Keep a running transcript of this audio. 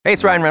Hey,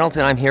 it's Ryan Reynolds,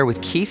 and I'm here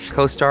with Keith,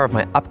 co-star of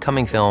my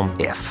upcoming film,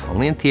 If,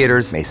 only in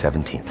theaters May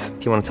 17th.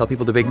 Do you want to tell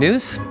people the big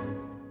news?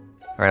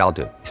 All right, I'll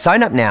do it.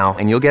 Sign up now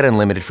and you'll get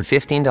unlimited for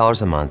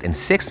 $15 a month and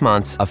 6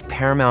 months of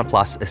Paramount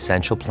Plus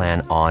Essential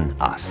Plan on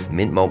us.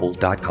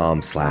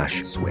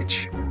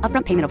 MintMobile.com/switch.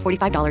 Upfront payment of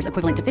 $45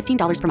 equivalent to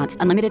 $15 per month.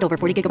 Unlimited over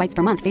 40 gigabytes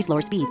per month. Face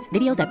lower speeds.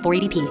 Videos at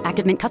 480p.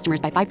 Active Mint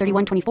customers by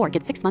 531.24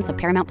 get 6 months of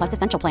Paramount Plus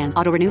Essential Plan.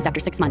 Auto renews after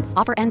 6 months.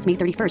 Offer ends May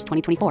 31st,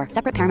 2024.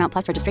 Separate Paramount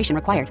Plus registration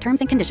required. Terms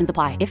and conditions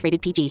apply if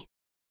rated PG.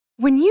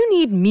 When you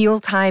need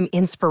mealtime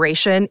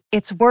inspiration,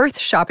 it's worth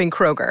shopping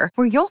Kroger,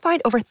 where you'll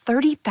find over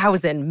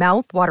 30,000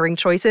 mouth-watering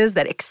choices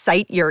that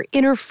excite your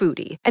inner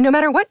foodie. And no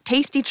matter what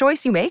tasty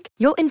choice you make,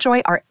 you'll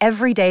enjoy our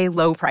everyday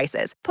low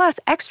prices, plus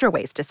extra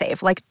ways to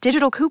save, like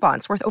digital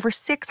coupons worth over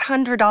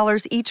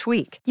 $600 each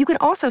week. You can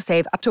also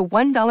save up to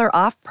 $1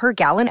 off per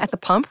gallon at the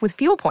pump with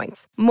fuel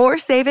points. More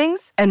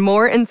savings and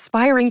more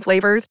inspiring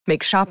flavors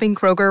make shopping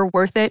Kroger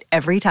worth it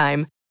every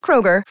time.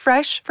 Kroger,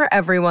 fresh for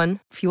everyone.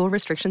 Fuel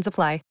restrictions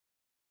apply.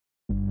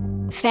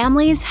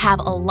 Families have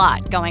a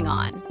lot going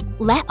on.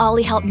 Let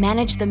Ollie help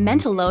manage the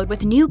mental load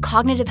with new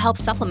cognitive health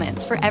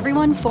supplements for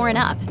everyone 4 and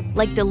up,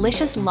 like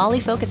delicious Lolly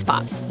Focus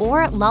Pops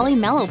or Lolly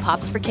Mellow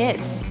Pops for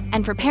kids.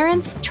 And for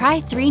parents,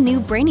 try 3 new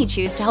Brainy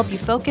Chews to help you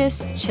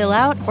focus, chill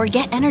out, or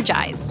get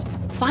energized.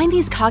 Find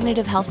these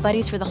cognitive health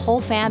buddies for the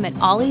whole fam at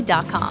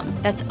ollie.com.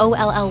 That's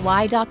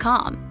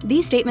OLLY.com.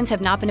 These statements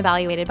have not been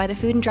evaluated by the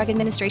Food and Drug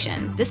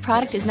Administration. This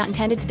product is not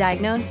intended to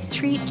diagnose,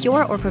 treat,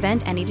 cure, or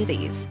prevent any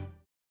disease.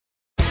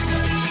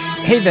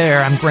 Hey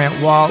there, I'm Grant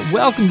Wall.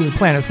 Welcome to the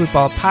Planet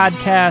Football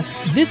Podcast.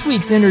 This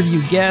week's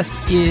interview guest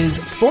is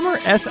former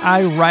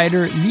SI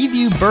writer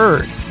Liviu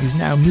Bird, who's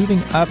now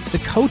moving up the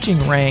coaching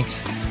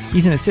ranks.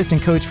 He's an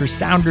assistant coach for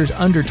Sounders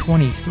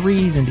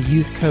under-23s and a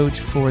youth coach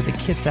for the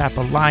Kitsap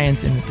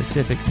Alliance in the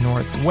Pacific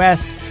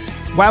Northwest.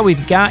 While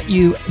we've got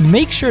you,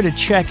 make sure to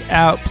check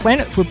out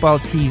Planet Football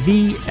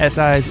TV,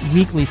 SI's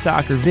weekly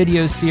soccer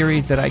video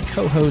series that I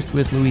co-host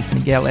with Luis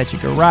Miguel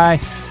Echegaray.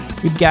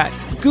 We've got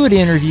good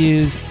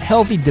interviews,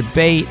 healthy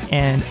debate,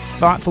 and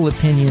thoughtful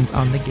opinions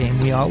on the game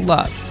we all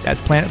love.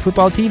 That's Planet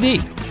Football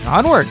TV.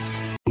 Onward.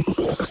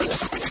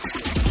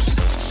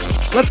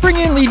 Let's bring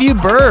in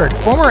Liviu Bird,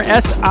 former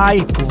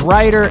SI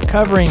writer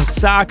covering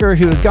soccer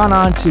who has gone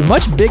on to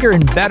much bigger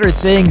and better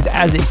things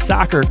as a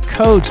soccer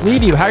coach.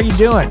 Liviu, how are you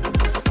doing?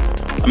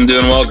 I'm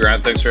doing well,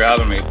 Grant. Thanks for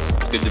having me.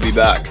 It's good to be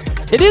back.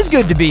 It is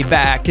good to be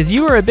back because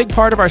you were a big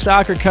part of our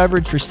soccer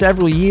coverage for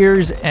several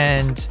years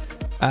and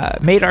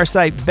made our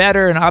site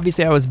better, and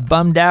obviously I was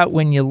bummed out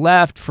when you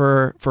left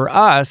for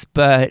us,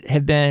 but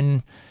have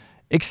been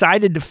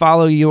excited to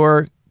follow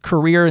your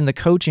career in the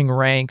coaching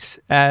ranks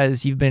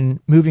as you've been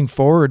moving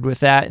forward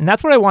with that. And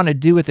that's what I want to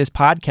do with this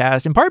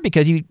podcast, in part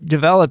because you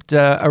developed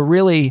a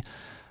really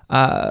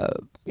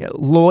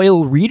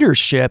loyal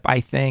readership, I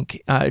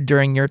think,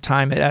 during your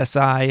time at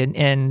SI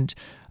and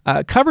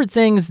covered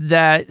things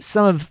that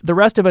some of the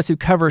rest of us who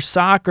cover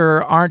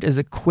soccer aren't as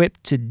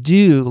equipped to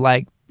do,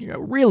 like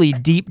really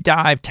deep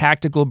dive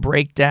tactical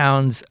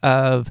breakdowns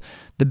of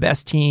the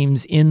best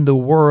teams in the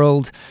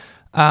world.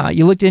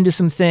 You looked into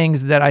some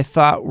things that I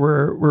thought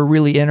were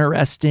really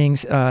interesting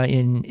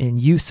in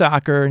youth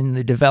soccer in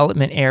the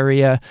development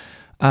area,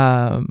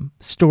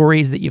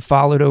 stories that you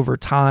followed over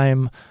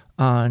time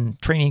on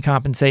training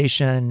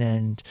compensation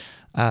and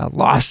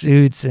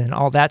lawsuits and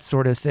all that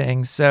sort of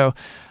thing. So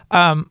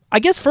I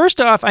guess first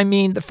off, I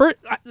mean,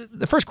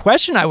 the first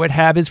question I would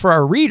have is for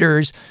our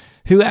readers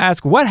who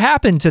ask, what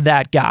happened to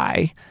that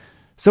guy?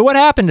 So what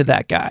happened to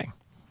that guy?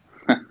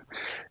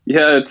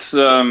 Yeah, it's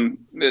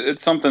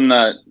something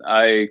that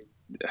I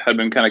had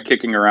been kind of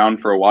kicking around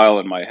for a while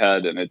in my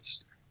head, and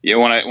it's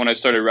when I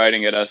started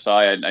writing at SI,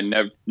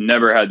 I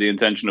never had the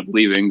intention of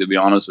leaving. To be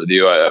honest with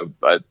you,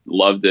 I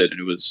loved it, and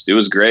it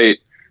was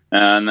great.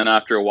 And then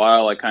after a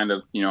while, I kind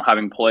of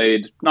having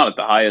played not at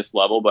the highest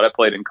level, but I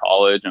played in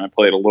college and I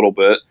played a little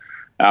bit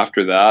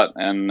after that,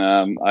 and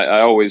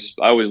I always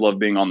loved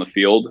being on the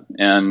field.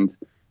 And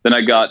then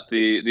I got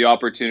the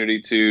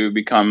opportunity to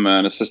become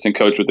an assistant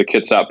coach with the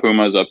Kitsap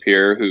Pumas up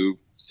here, who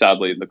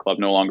sadly the club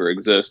no longer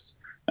exists.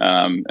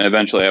 And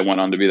eventually I went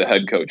on to be the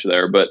head coach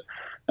there. But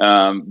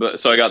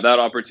so I got that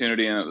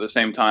opportunity, and at the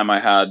same time I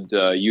had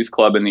a youth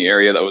club in the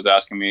area that was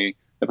asking me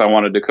if I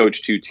wanted to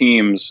coach 2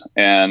 teams,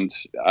 and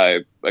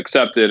I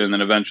accepted. And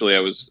then eventually I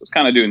was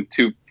kind of doing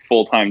 2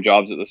 full-time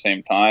jobs at the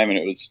same time, and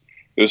it was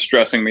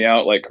stressing me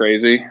out like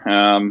crazy.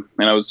 And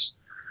I was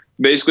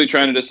basically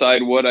trying to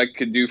decide what I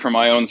could do for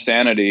my own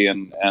sanity.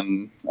 And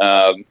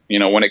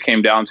when it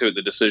came down to it,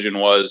 the decision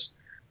was,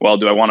 well,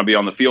 do I want to be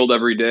on the field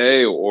every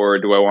day, or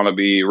do I want to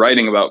be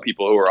writing about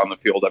people who are on the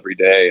field every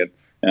day?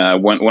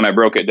 And when I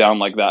broke it down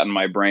like that in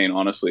my brain,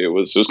 honestly, it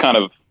was kind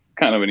of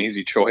an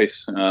easy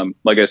choice.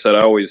 Like I said,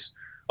 I always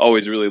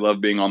really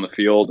loved being on the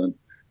field.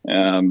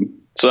 And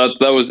so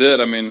that was it.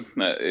 I mean,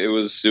 it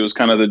was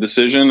kind of the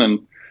decision.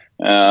 And,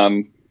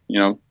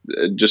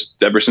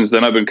 just ever since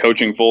then, I've been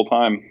coaching full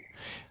time.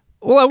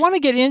 Well, I want to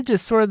get into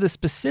sort of the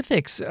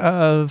specifics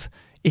of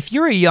if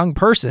you're a young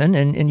person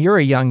and you're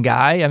a young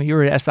guy, I mean, you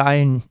were at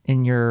SI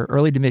in your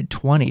early to mid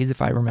 20s,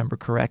 if I remember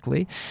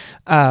correctly.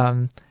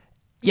 How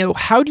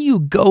do you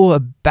go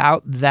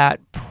about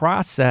that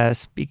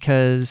process?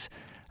 Because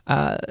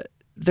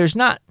there's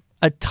not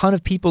a ton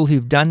of people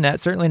who've done that,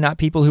 certainly not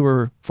people who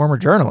were former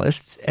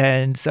journalists.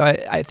 And so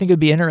I think it'd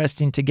be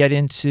interesting to get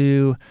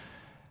into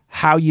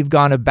how you've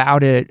gone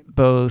about it,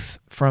 both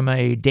from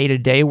a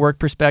day-to-day work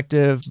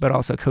perspective, but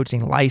also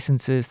coaching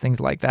licenses, things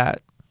like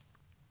that.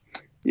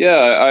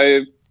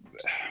 Yeah,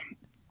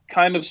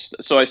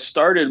 I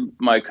started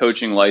my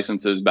coaching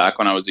licenses back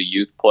when I was a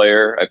youth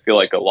player. I feel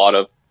like a lot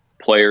of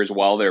players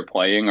while they're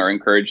playing are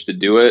encouraged to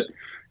do it,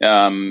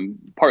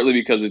 partly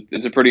because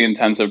it's a pretty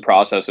intensive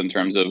process in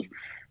terms of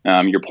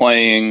you're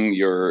playing,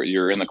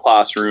 you're in the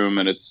classroom,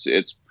 and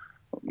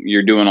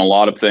you're doing a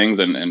lot of things,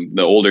 and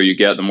the older you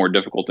get, the more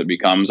difficult it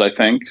becomes, I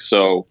think.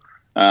 So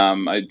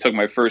I took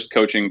my first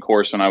coaching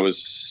course when I was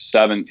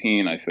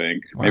 17, I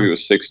think. Wow. Maybe it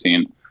was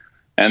 16.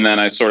 And then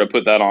I sort of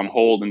put that on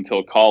hold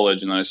until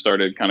college, and then I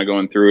started kind of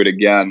going through it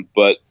again.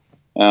 But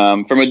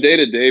from a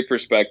day-to-day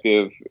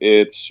perspective,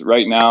 it's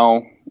right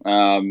now,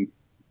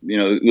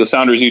 the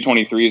Sounders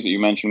U23s that you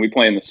mentioned, we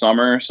play in the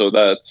summer, so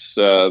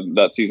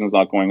that season's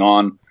not going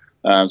on.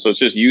 So it's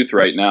just youth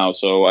right now.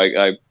 So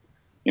I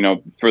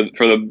for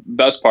the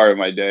best part of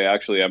my day,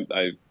 actually,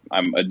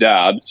 I'm a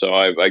dad, so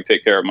I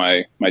take care of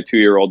my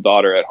 2-year-old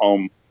daughter at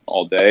home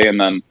all day, and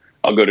then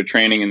I'll go to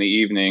training in the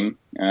evening,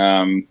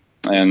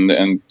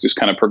 and just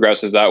kind of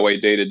progresses that way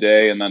day to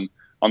day. And then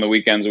on the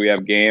weekends we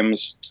have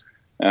games.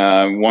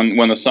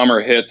 When the summer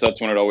hits, that's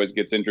when it always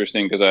gets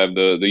interesting, because I have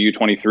the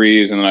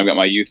U23s, and then I've got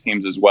my youth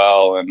teams as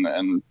well.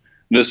 And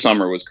this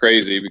summer was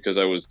crazy because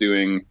I was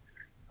doing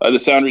the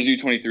Sounders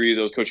U23s.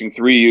 I was coaching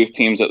 3 youth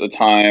teams at the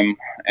time,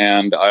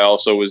 and I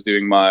also was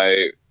doing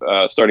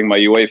starting my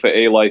UEFA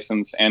A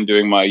license and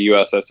doing my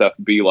USSF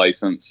B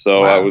license.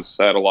 So wow.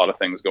 I had a lot of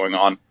things going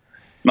on,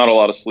 not a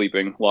lot of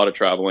sleeping, a lot of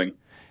traveling.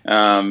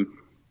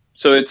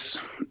 So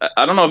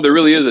I don't know if there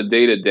really is a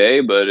day to day,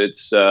 but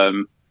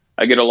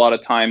I get a lot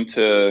of time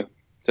to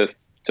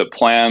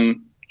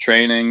plan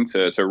training,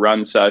 to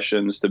run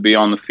sessions, to be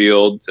on the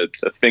field, to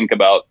think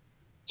about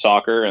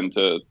soccer, and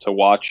to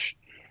watch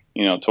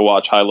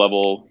high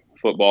level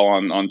football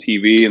on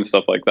TV and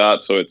stuff like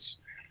that. So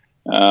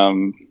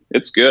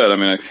it's good. I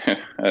mean,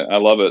 I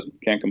love it.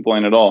 Can't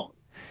complain at all.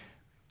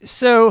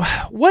 So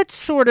what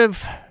sort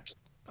of,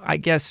 I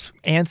guess,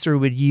 answer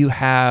would you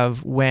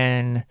have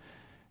when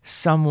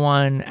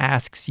someone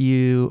asks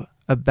you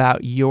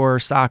about your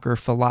soccer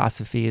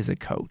philosophy as a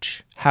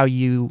coach, how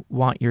you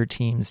want your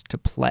teams to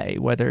play,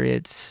 whether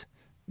it's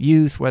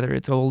youth, whether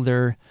it's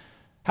older?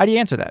 How do you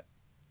answer that?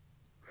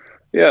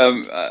 Yeah,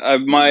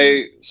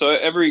 so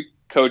every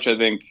coach, I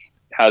think,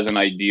 has an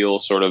ideal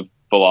sort of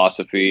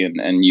philosophy,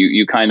 and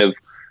you kind of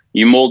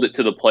mold it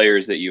to the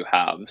players that you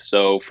have.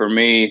 So for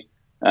me,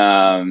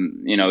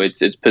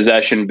 it's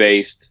possession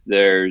based.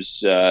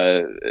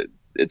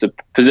 It's a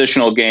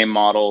positional game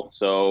model.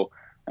 So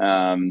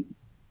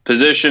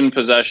position,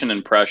 possession,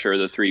 and pressure are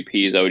the 3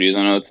 Ps I would use.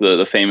 I know it's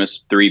the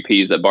famous 3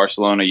 Ps that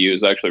Barcelona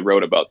used. I actually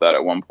wrote about that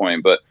at one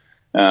point, but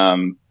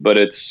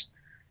it's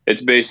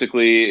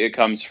basically, it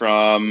comes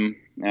from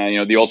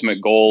the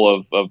ultimate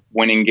goal of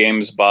winning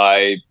games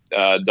by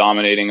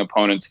dominating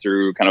opponents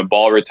through kind of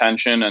ball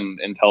retention and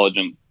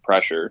intelligent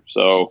pressure.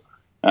 So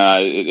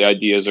the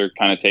ideas are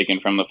kind of taken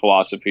from the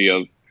philosophy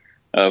of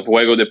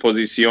juego de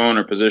posición,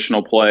 or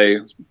positional play,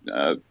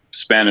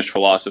 Spanish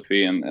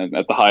philosophy, and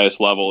at the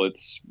highest level,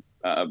 its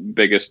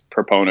biggest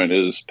proponent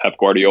is Pep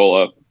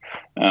Guardiola.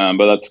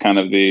 But that's kind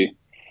of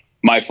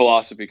my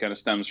philosophy kind of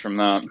stems from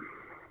that.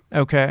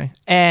 Okay,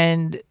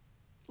 and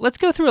let's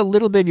go through a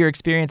little bit of your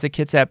experience at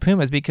Kitsap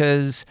Pumas,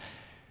 because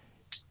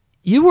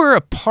you were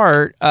a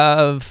part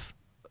of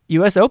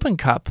U.S. Open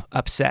Cup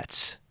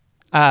upsets.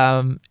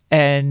 And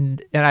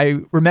I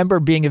remember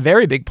being a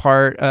very big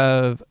part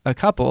of a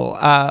couple.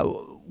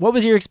 What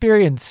was your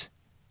experience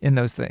in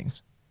those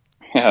things?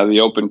 Yeah, the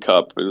Open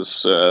Cup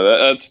is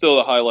that's still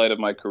the highlight of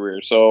my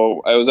career.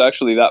 So I was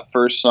actually, that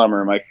first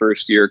summer, my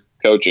first year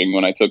coaching,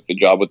 when I took the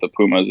job with the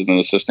Pumas as an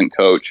assistant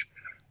coach.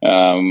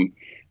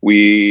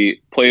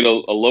 We played a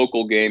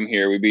local game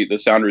here. We beat the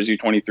Sounders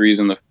U23s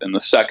in the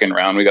second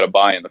round. We got a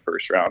bye in the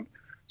first round.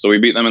 So we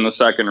beat them in the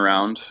second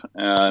round.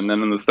 And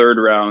then in the third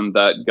round,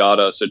 that got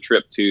us a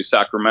trip to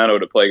Sacramento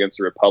to play against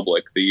the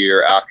Republic the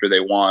year after they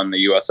won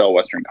the USL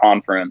Western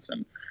Conference.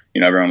 And,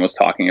 everyone was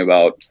talking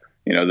about,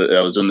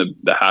 that was when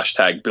the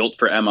hashtag built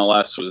for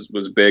MLS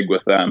was big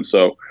with them.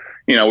 So,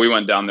 we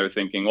went down there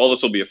thinking, well,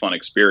 this will be a fun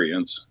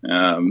experience.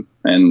 And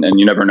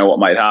you never know what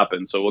might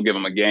happen. So we'll give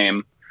them a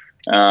game.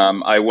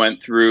 I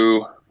went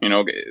through,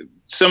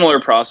 similar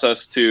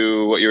process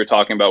to what you were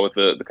talking about with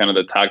the kind of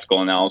the tactical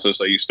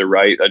analysis I used to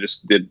write. I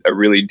just did a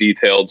really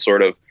detailed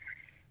sort of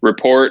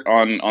report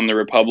on the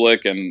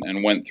Republic,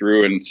 and went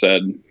through and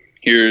said,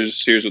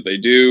 here's what they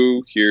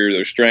do, here are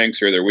their strengths,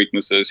 here are their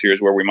weaknesses,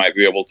 here's where we might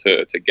be able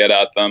to get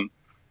at them.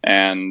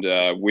 And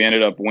we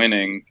ended up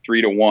winning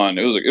 3-1.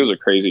 It was a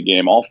crazy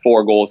game. All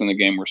 4 goals in the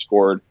game were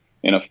scored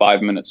in a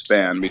 5-minute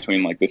span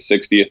between like the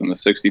 60th and the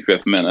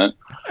 65th minute.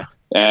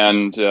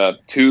 And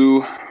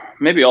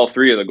maybe all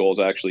three of the goals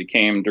actually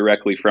came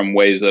directly from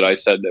ways that I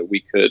said that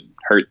we could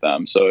hurt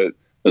them. So it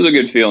was a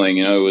good feeling.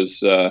 It was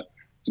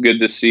good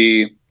to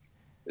see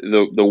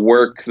the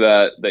work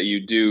that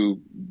you do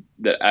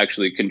that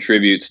actually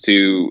contributes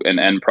to an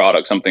end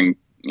product, something,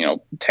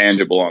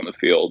 tangible on the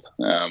field.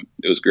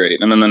 It was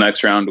great. And then the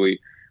next round we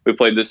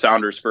played the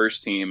Sounders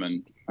first team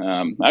and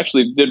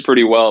actually did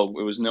pretty well.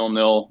 It was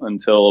 0-0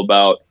 until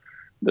about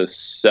the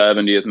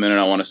 70th minute.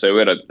 I want to say we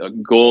had a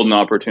golden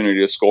opportunity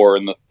to score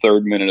in the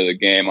 3rd minute of the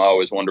game. I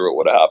always wonder what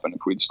would have happened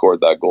if we'd scored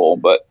that goal.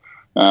 But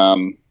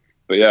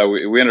yeah,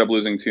 we ended up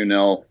losing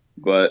 2-0,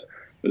 but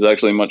it was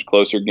actually a much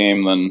closer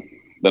game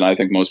than I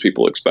think most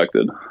people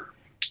expected.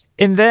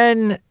 And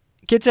then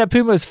Kitsap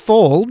Pumas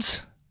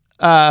folds,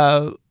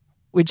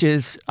 which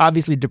is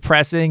obviously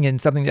depressing and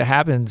something that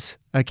happens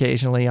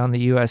occasionally on the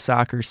U.S.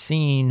 soccer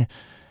scene.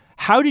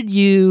 How did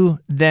you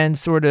then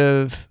sort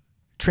of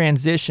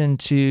transition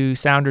to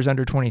Sounders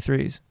under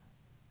 23s?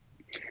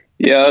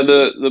 Yeah,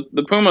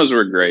 the Pumas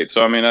were great.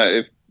 So, I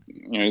mean,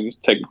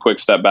 just take a quick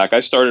step back.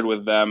 I started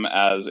with them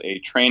as a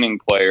training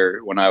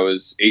player when I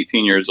was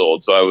 18 years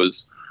old. So I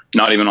was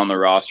not even on the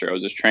roster. I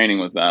was just training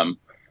with them.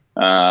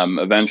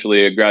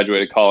 Eventually I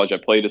graduated college. I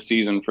played a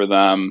season for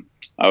them.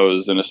 I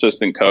was an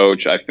assistant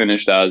coach. I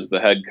finished as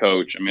the head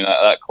coach. I mean,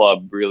 that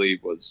club really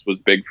was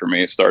big for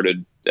me. It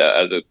started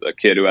as a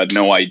kid who had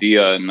no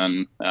idea. And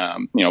then,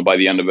 by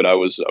the end of it, I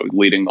was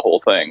leading the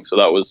whole thing. So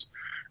that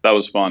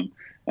was fun.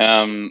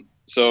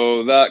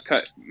 So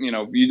that,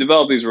 you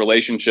develop these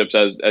relationships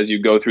as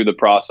you go through the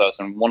process.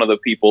 And one of the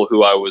people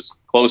who I was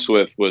close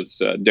with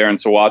was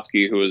Darren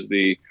Sawatsky, who was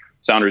the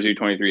Sounders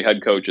U23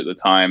 head coach at the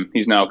time.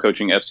 He's now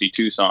coaching FC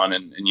Tucson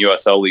in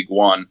USL League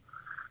One.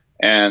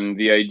 And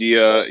the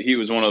idea, he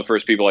was one of the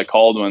first people I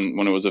called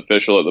when it was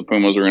official that the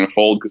Pumas were going to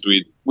fold, because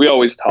we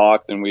always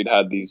talked and we'd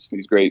had these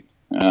great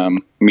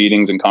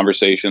meetings and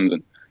conversations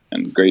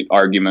and great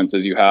arguments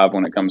as you have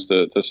when it comes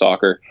to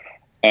soccer.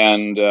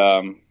 And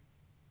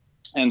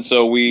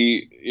so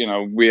we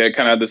had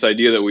kind of had this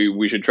idea that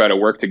we should try to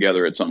work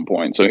together at some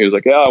point. So he was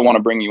like, yeah, I want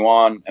to bring you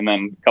on. And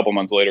then a couple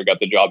months later got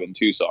the job in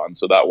Tucson.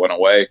 So that went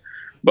away.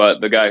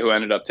 But the guy who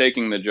ended up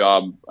taking the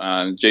job,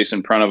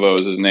 Jason Prenovo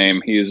is his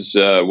name. He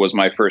was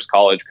my first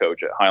college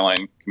coach at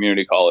Highline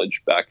Community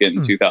College back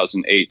in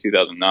 2008,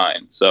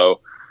 2009. So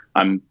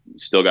I'm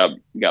still got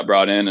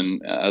brought in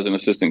and as an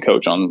assistant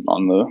coach on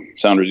the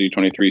Sounders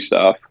U23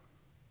 staff.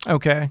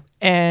 Okay.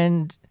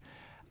 And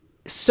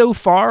so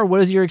far, what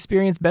has your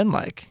experience been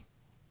like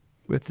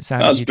with the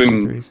Sounders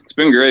U23s? It's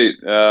been great.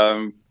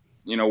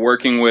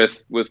 Working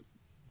with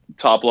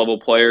top level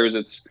players,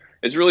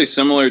 it's really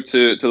similar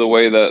to the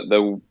way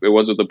that it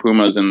was with the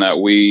Pumas, in that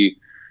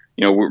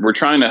we're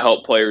trying to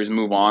help players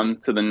move on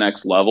to the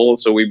next level.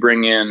 So we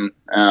bring in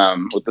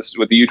with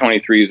the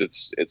U23s,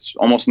 it's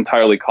almost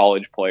entirely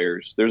college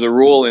players. There's a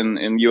rule in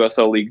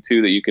USL League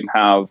 2 that you can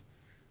have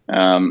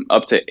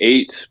up to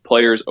 8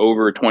 players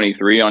over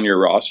 23 on your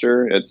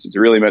roster. It's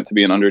really meant to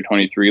be an under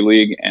 23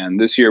 league, and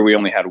this year we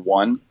only had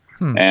 1.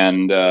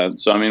 And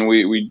so I mean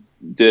we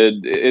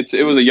did.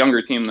 It was a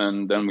younger team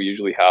than we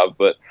usually have,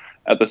 but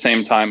at the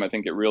same time, I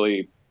think it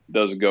really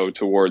does go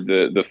toward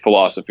the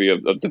philosophy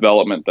of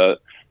development that,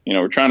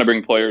 we're trying to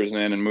bring players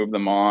in and move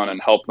them on and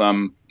help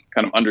them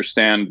kind of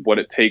understand what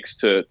it takes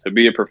to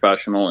be a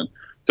professional and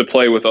to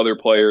play with other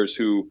players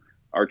who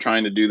are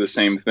trying to do the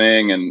same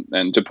thing,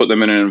 and to put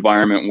them in an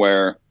environment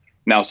where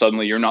now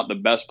suddenly you're not the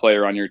best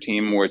player on your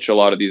team, which a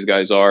lot of these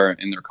guys are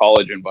in their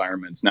college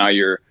environments. Now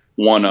you're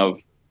one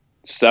of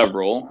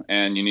several,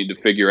 and you need to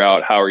figure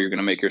out how are you going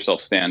to make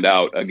yourself stand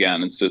out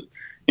again. It's just,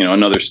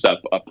 another step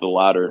up the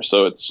ladder.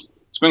 So it's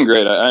been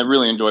great. I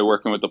really enjoy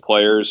working with the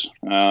players.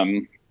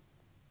 It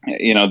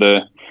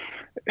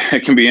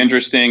can be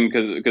interesting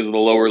because of the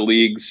lower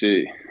leagues.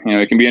 It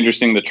can be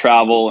interesting to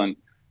travel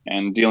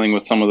and dealing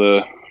with some of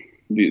the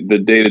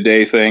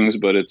day-to-day things,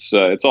 but it's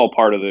all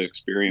part of the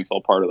experience,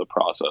 all part of the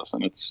process.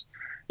 And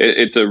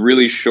it's a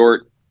really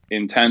short,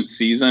 intense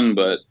season,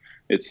 but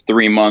it's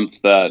 3 months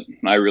that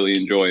I really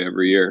enjoy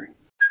every year.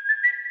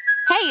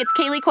 Hey, it's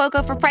Kaylee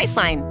Cuoco for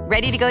Priceline.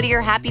 Ready to go to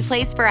your happy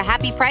place for a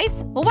happy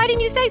price? Well, why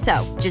didn't you say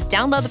so? Just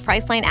download the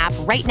Priceline app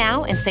right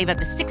now and save up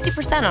to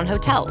 60% on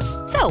hotels.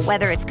 So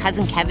whether it's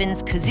Cousin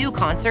Kevin's Kazoo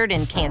Concert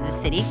in Kansas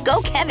City,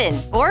 go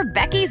Kevin, or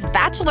Becky's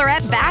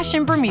Bachelorette Bash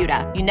in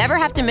Bermuda, you never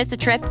have to miss a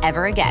trip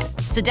ever again.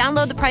 So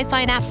download the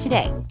Priceline app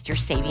today. Your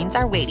savings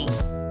are waiting.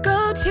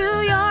 Go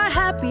to your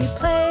happy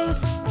place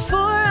for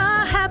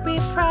a happy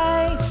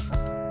price.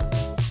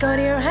 Go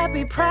to your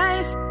happy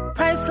price,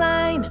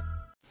 Priceline.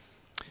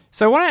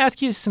 So I want to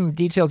ask you some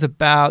details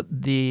about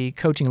the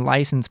coaching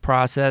license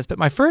process, but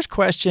my first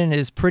question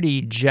is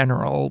pretty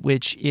general,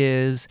 which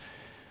is,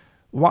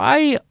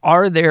 why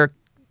are there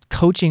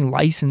coaching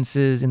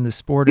licenses in the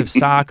sport of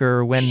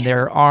soccer when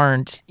there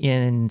aren't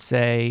in,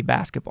 say,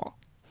 basketball?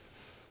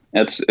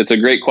 It's a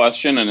great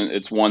question, and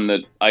it's one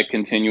that I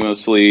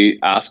continuously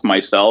ask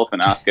myself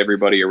and ask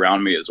everybody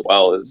around me as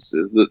well. Is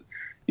that,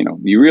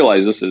 you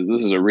realize this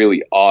is a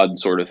really odd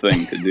sort of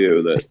thing to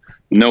do that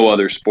no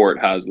other sport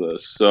has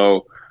this.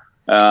 So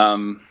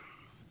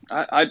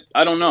I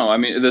don't know. I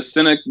mean, the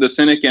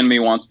cynic in me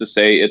wants to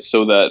say it's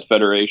so that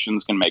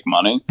federations can make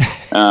money.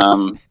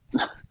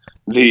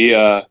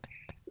 The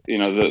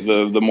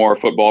more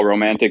football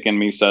romantic in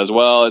me says,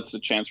 well, it's a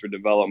chance for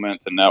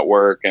development, to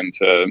network, and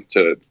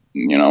to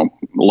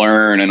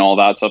learn and all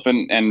that stuff.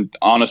 And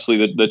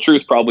honestly, the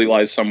truth probably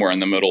lies somewhere in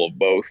the middle of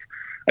both.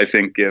 I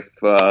think if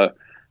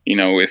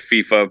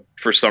FIFA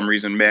for some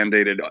reason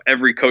mandated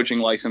every coaching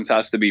license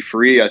has to be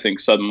free, I think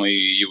suddenly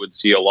you would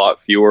see a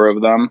lot fewer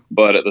of them.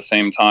 But at the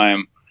same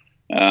time,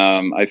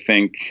 I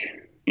think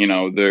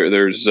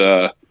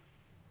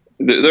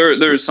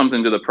there's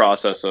something to the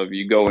process of,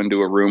 you go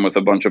into a room with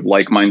a bunch of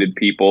like-minded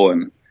people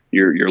and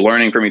you're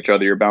learning from each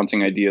other, you're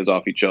bouncing ideas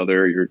off each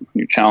other, you're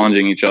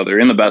challenging each other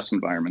in the best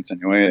environments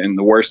anyway. In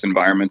the worst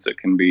environments, it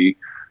can be,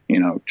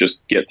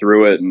 just get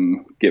through it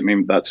and get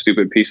me that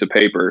stupid piece of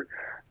paper.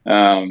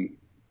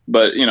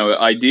 But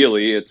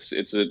ideally, it's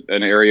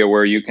an area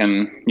where you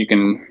can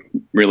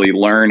really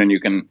learn, and you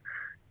can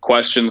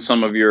question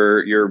some of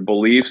your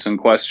beliefs and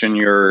question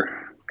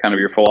your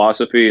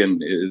philosophy.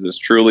 And is this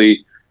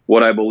truly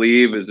what I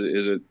believe? Is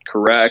it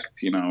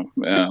correct?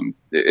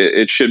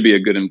 It should be a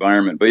good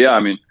environment. But yeah, I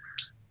mean,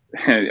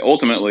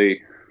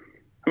 ultimately,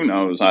 who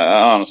knows? I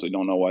honestly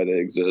don't know why they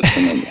exist,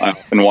 and then I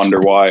often wonder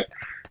why.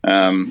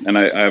 And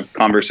I have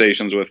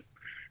conversations with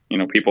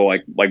people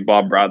like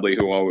Bob Bradley,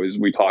 who always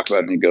we talk about,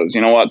 and he goes,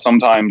 you know what?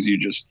 Sometimes you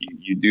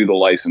do the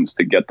license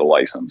to get the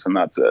license, and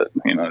that's it.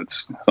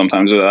 It's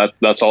sometimes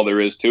that's all there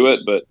is to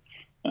it. But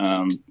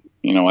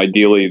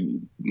ideally,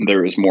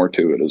 there is more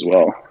to it as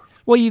well.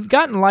 Well, you've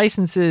gotten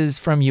licenses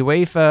from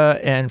UEFA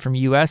and from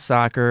U.S.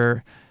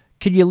 Soccer.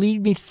 Could you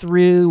lead me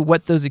through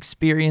what those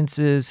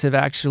experiences have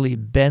actually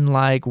been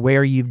like,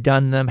 where you've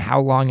done them,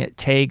 how long it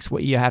takes,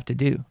 what you have to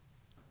do?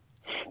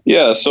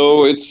 Yeah,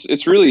 so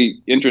it's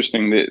really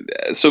interesting.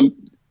 So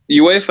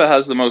UEFA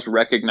has the most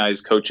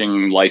recognized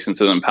coaching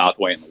licenses and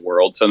pathway in the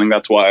world. So I think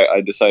that's why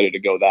I decided to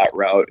go that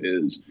route.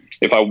 Is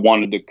if I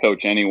wanted to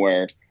coach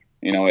anywhere,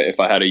 if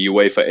I had a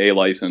UEFA A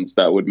license,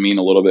 that would mean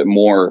a little bit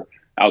more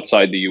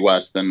outside the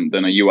US than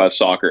a US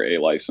Soccer A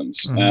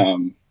license.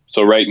 Mm-hmm.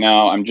 So right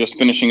now I'm just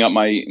finishing up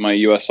my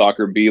US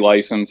Soccer B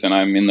license, and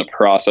I'm in the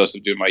process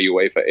of doing my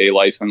UEFA A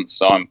license.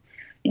 So I'm,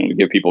 to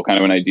give people kind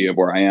of an idea of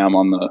where I am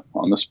on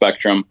the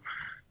spectrum.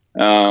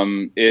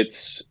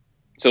 It's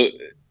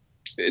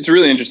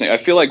really interesting. I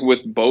feel like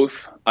with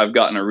both, I've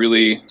gotten a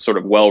really sort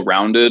of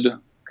well-rounded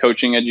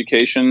coaching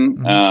education.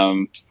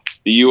 Mm-hmm.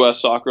 The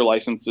US Soccer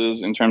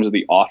licenses, in terms of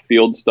the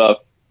off-field stuff,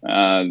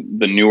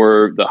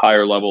 the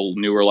higher level,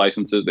 newer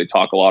licenses, they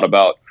talk a lot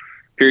about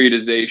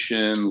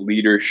periodization,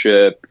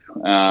 leadership,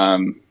 a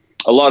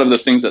lot of the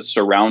things that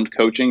surround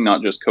coaching,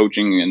 not just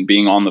coaching and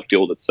being on the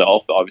field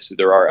itself. Obviously,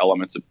 there are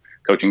elements of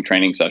coaching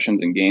training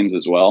sessions and games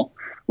as well.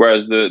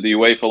 Whereas the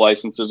UEFA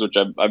licenses, which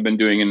I've been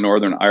doing in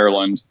Northern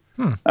Ireland,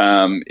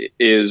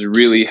 is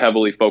really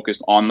heavily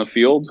focused on the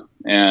field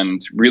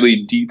and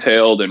really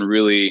detailed, and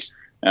really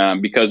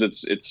because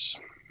it's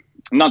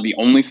not the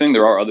only thing.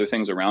 There are other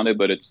things around it,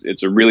 but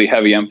it's a really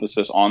heavy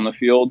emphasis on the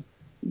field.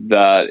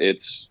 That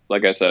it's,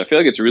 like I said, I feel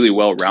like it's really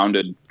well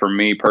rounded for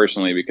me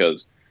personally,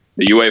 because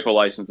the UEFA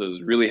licenses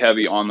is really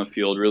heavy on the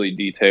field, really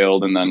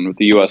detailed, and then with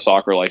the US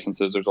Soccer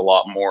licenses, there's a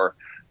lot more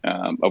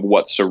of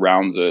what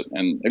surrounds it.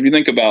 And if you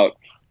think about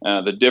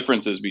the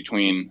differences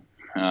between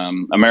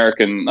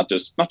American, not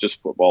just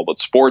football, but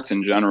sports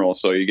in general.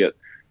 So you get,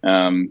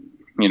 the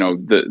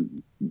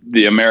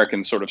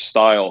American sort of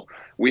style.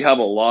 We have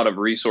a lot of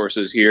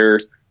resources here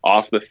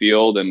off the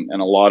field, and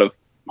a lot of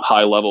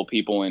high level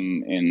people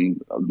in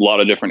a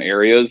lot of different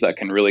areas that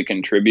can really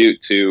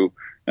contribute to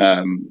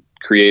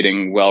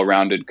creating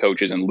well-rounded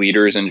coaches and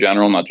leaders in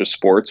general, not just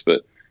sports,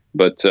 but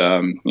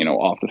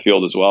off the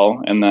field as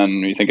well. And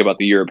then you think about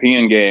the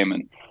European game,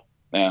 and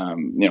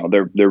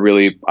they're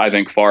really, I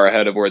think, far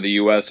ahead of where the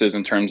U.S. is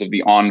in terms of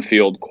the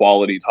on-field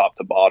quality, top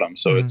to bottom.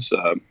 So it's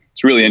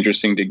really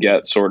interesting to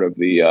get sort of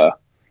the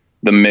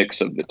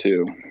mix of the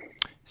two.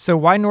 So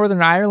why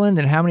Northern Ireland,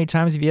 and how many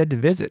times have you had to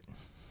visit?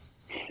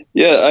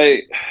 Yeah,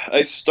 I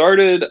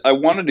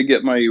wanted to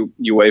get my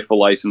UEFA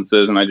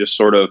licenses, and I just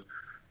sort of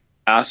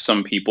asked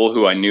some people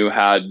who I knew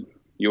had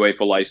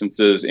UEFA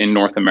licenses in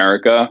North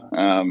America.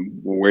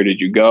 Where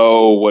did you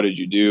go? What did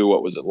you do?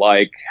 What was it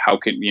like? How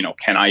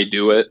can I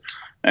do it?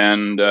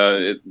 And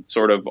it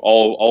sort of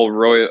all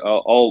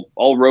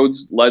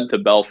roads led to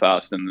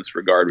Belfast in this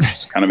regard, which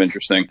is kind of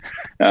interesting.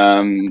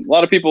 A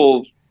lot of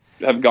people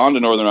have gone to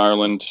Northern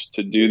Ireland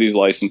to do these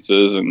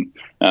licenses, and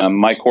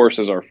my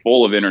courses are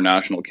full of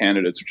international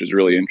candidates, which is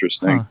really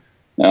interesting.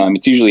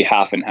 It's usually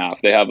half and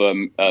half. They have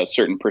a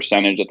certain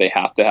percentage that they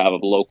have to have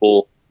of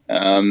local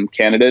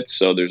candidates.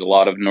 So there's a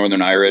lot of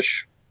Northern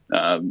Irish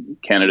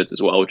candidates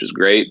as well, which is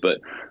great. But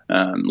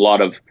a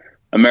lot of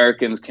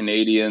Americans,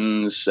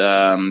 Canadians,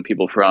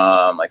 people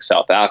from like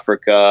South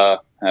Africa.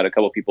 I had a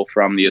couple of people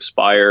from the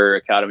Aspire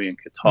Academy in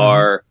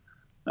Qatar.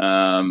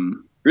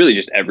 Really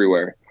just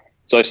everywhere.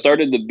 So I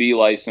started the B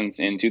license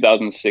in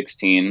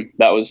 2016.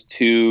 That was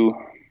two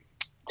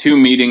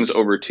meetings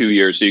over 2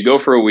 years. So you go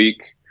for a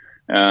week,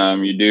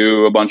 you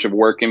do a bunch of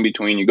work in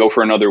between, you go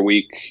for another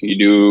week, you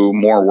do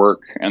more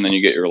work, and then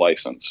you get your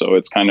license. So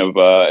it's kind of,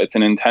 it's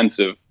an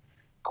intensive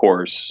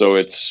course. So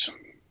it's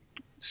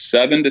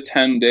 7 to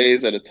 10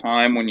 days at a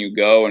time when you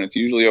go, and it's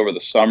usually over the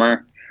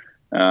summer.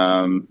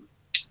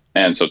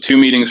 And so 2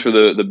 meetings for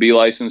the B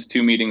license,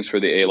 2 meetings for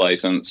the A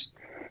license.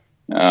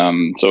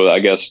 So I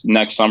guess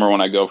next summer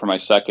when I go for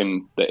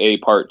the A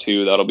part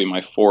 2, that'll be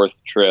my 4th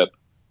trip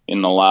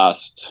in the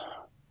last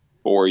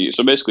 4 years.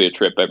 So basically a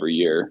trip every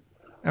year.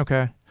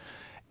 Okay.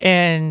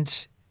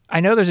 And I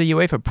know there's a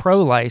UEFA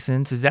Pro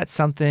license. Is that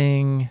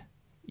something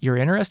you're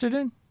interested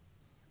in?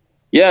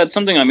 Yeah, it's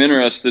something I'm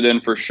interested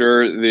in for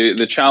sure.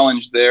 The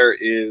challenge there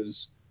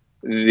is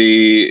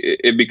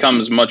it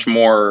becomes much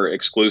more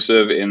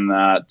exclusive in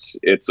that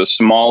it's a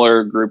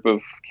smaller group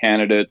of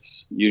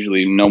candidates,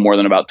 usually no more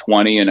than about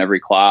 20 in every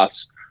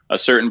class. A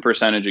certain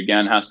percentage,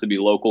 again, has to be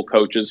local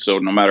coaches. So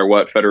no matter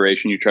what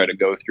federation you try to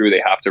go through,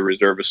 they have to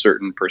reserve a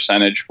certain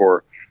percentage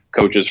for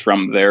coaches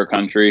from their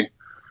country.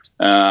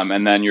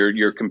 And then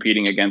you're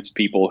competing against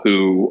people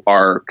who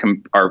are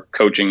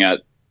coaching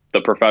at the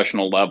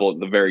professional level,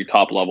 at the very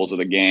top levels of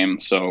the game.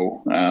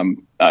 So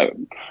I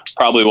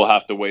probably will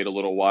have to wait a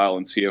little while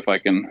and see if I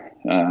can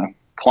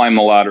climb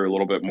the ladder a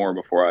little bit more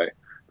before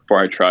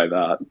I try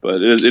that.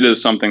 But it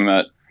is something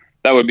that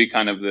would be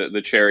kind of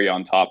the cherry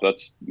on top.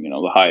 That's,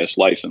 the highest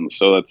license.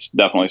 So that's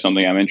definitely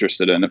something I'm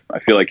interested in. I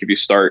feel like if you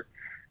start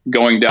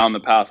going down the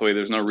pathway,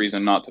 there's no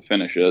reason not to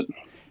finish it.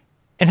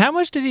 And how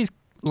much do these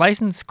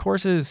license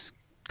courses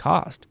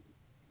cost?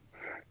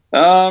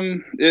 So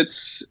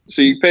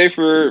you pay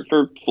for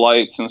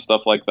flights and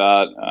stuff like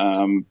that.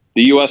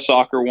 The U.S.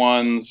 soccer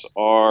ones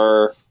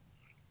are,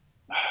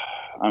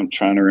 I'm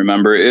trying to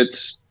remember.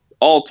 It's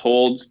all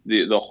told,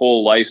 the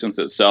whole license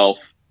itself,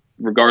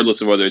 regardless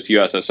of whether it's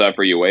USSF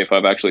or UEFA,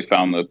 I've actually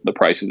found the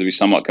prices to be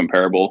somewhat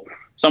comparable,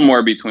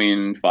 somewhere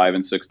between $5,000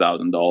 and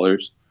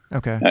 $6,000.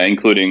 Okay.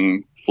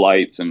 Including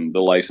flights and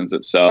the license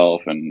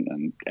itself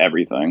and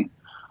everything.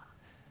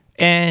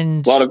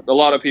 And a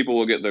lot of people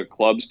will get their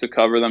clubs to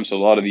cover them. So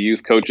a lot of the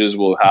youth coaches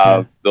will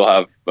have, they'll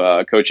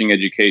have coaching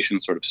education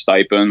sort of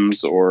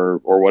stipends or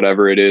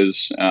whatever it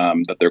is,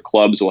 that their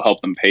clubs will help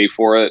them pay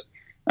for it.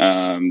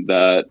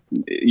 That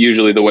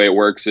usually the way it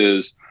works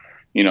is,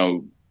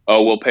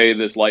 we'll pay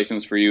this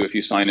license for you if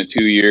you sign a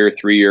 2-year,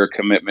 3-year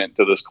commitment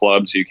to this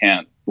club. So you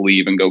can't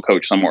leave and go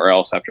coach somewhere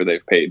else after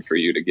they've paid for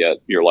you to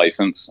get your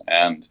license.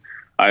 And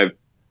I've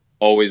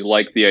always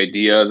liked the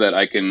idea that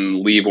I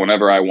can leave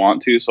whenever I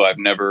want to. So I've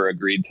never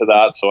agreed to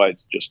that. So I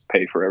just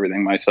pay for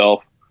everything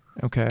myself.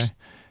 Okay.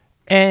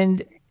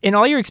 And in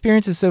all your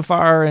experiences so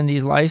far in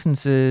these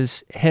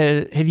licenses,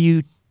 have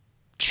you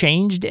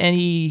changed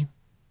any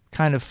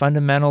kind of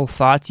fundamental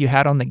thoughts you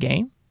had on the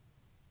game?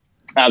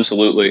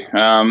 Absolutely.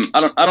 I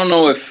don't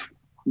know if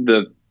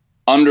the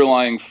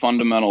underlying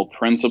fundamental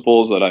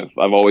principles that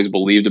I've always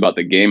believed about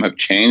the game have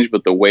changed,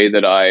 but the way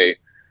that I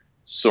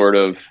sort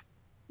of,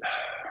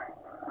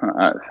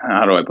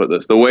 how do I put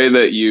this? The way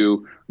that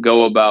you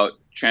go about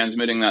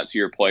transmitting that to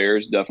your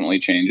players definitely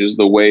changes.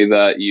 The way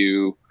that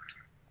you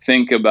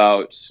think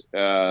about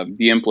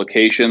the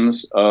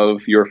implications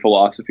of your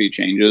philosophy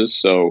changes.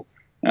 So,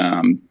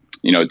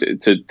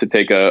 to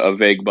take a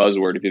vague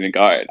buzzword, if you think,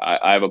 all right,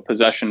 I have a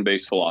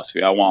possession-based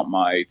philosophy. I want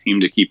my team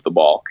to keep the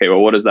ball. Okay,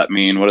 well, what does that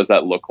mean? What does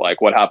that look like?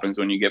 What happens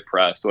when you get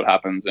pressed? What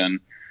happens in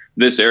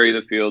this area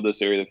of the field,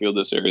 this area of the field,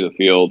 this area of the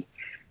field?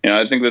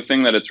 I think the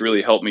thing that it's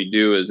really helped me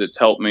do is it's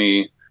helped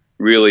me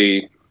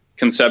really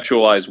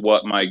conceptualize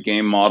what my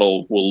game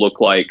model will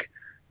look like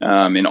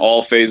in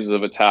all phases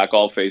of attack,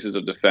 all phases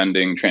of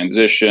defending,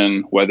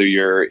 transition, whether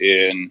you're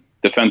in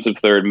defensive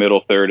third,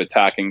 middle third,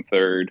 attacking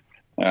third,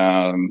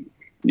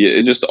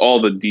 just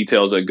all the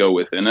details that go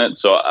within it.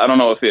 So I don't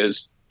know if it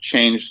has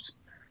changed.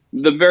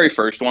 The very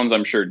first ones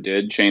I'm sure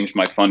did change some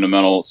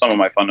of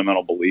my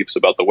fundamental beliefs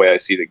about the way I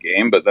see the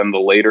game. But then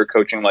the later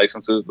coaching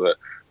licenses, the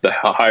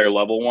higher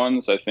level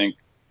ones, I think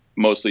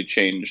mostly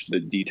changed the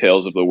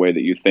details of the way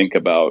that you think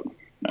about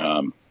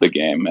the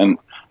game. And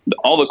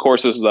all the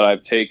courses that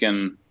I've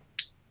taken,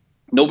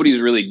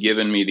 nobody's really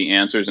given me the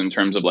answers in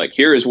terms of like,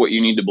 here is what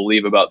you need to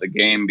believe about the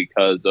game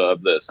because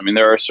of this. I mean,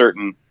 there are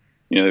certain,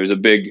 there's a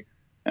big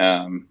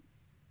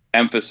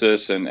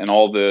emphasis and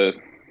all the,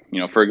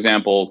 for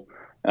example,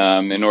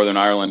 in Northern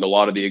Ireland, a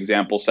lot of the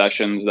example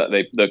sessions that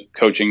the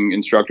coaching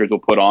instructors will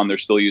put on, they're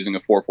still using a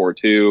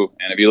 4-4-2.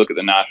 And if you look at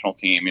the national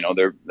team,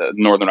 they're the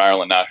Northern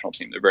Ireland national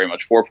team, they're very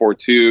much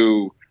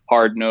 4-4-2,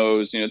 hard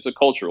nose. It's a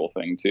cultural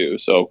thing too.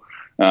 So,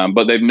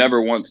 but they've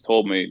never once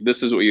told me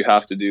this is what you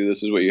have to do.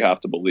 This is what you have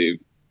to believe.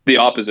 The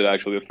opposite,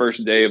 actually. The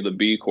first day of the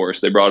B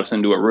course, they brought us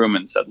into a room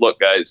and said, look,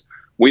 guys,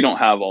 we don't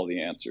have all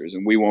the answers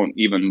and we won't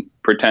even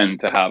pretend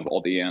to have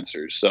all the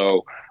answers.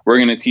 So we're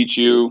going to teach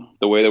you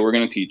the way that we're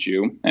going to teach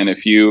you. And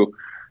if you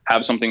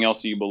have something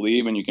else that you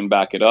believe and you can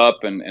back it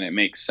up and it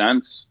makes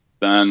sense,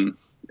 then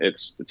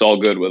it's all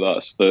good with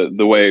us.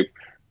 The way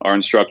our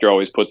instructor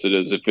always puts it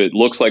as, if it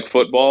looks like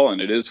football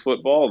and it is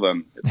football,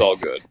 then it's all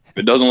good. If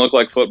it doesn't look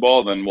like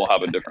football, then we'll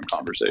have a different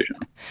conversation.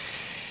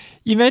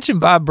 You mentioned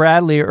Bob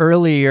Bradley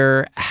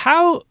earlier.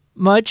 How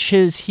much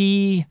has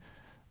he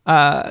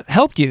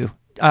helped you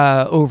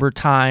over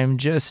time,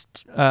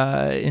 just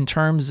in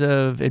terms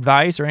of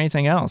advice or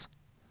anything else?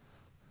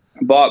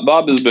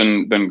 Bob has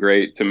been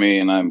great to me,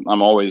 and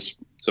I'm always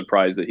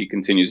surprised that he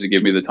continues to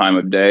give me the time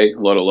of day,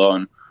 let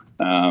alone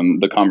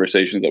the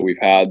conversations that we've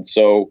had.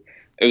 So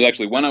it was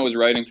actually when I was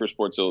writing for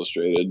Sports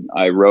Illustrated,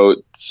 I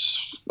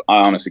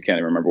honestly can't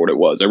even remember what it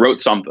was. I wrote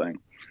something,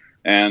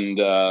 and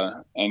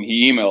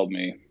he emailed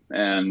me,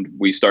 and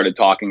we started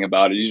talking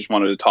about it. He just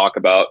wanted to talk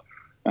about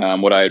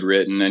what I had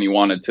written, and he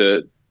wanted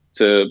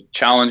to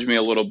challenge me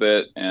a little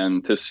bit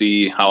and to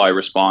see how I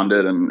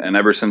responded. And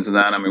ever since then,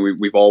 I mean,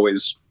 we've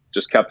always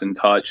just kept in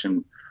touch,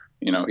 and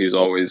he's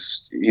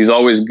always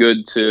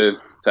good to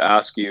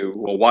ask you,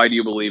 well, why do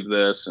you believe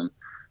this? And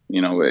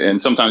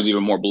and sometimes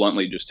even more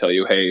bluntly, just tell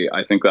you, hey,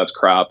 I think that's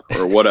crap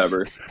or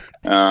whatever.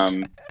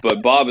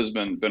 But Bob has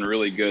been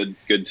really good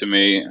to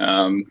me.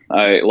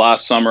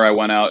 Last summer I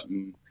went out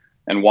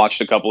and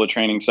watched a couple of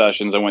training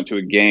sessions. I went to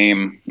a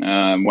game.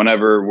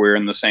 Whenever we're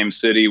in the same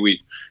city, we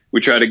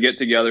try to get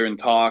together and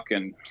talk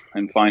and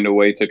find a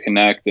way to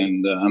connect.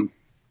 And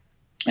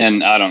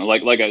I don't know,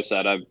 like I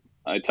said,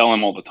 I tell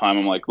him all the time,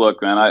 I'm like,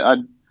 look, man, I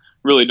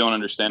really don't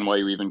understand why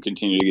you even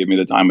continue to give me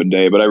the time of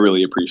day, but I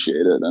really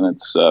appreciate it. And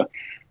it's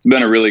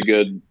been a really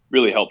good,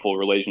 really helpful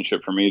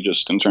relationship for me,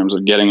 just in terms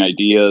of getting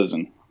ideas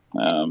and,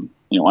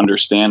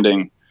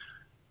 understanding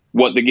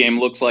what the game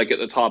looks like at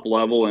the top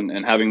level,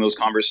 and having those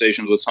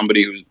conversations with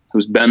somebody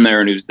who's been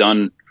there and who's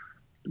done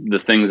the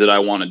things that I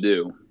want to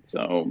do.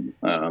 So,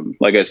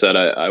 like I said,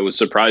 I was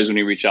surprised when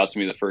he reached out to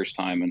me the first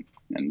time,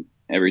 and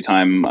every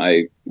time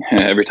I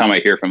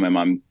hear from him,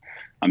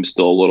 I'm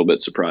still a little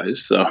bit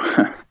surprised. So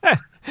I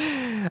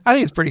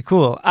think it's pretty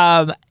cool.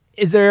 Are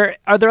there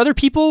other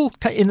people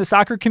in the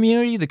soccer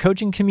community, the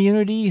coaching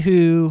community,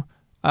 who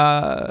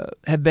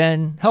have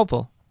been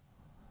helpful?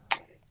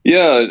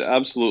 Yeah,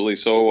 absolutely.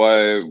 So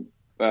I,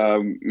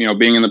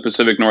 being in the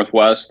Pacific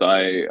Northwest,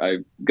 I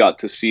got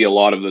to see a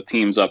lot of the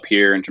teams up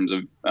here in terms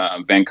of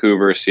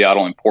Vancouver,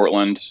 Seattle, and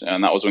Portland.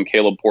 And that was when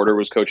Caleb Porter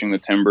was coaching the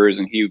Timbers.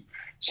 And he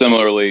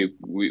similarly,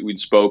 we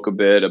spoke a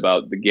bit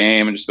about the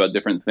game and just about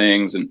different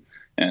things.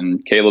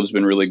 And Caleb's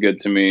been really good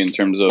to me in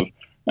terms of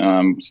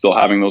still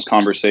having those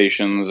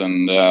conversations.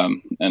 And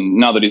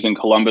now that he's in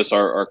Columbus,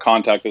 our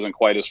contact isn't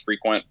quite as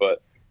frequent,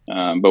 but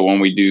when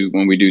we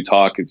do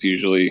talk, it's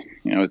usually,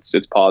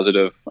 it's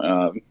positive.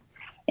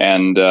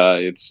 And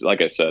it's,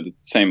 like I said,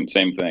 same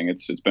thing.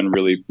 It's been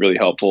really, really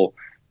helpful.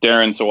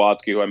 Darren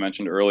Sawatsky, who I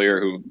mentioned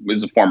earlier, who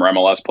is a former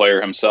MLS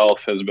player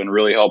himself, has been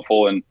really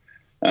helpful, and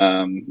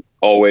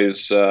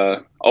always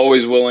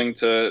willing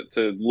to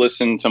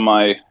listen to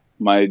my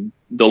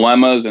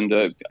dilemmas and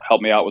to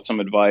help me out with some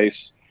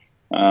advice.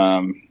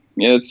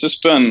 It's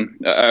just been,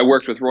 I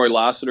worked with Roy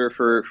Lassiter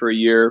for a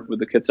year with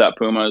the Kitsap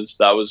Pumas.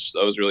 That was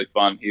really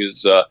fun.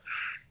 He's a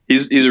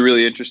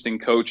really interesting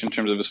coach in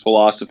terms of his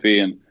philosophy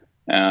and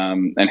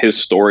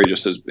his story,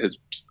 just his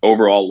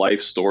overall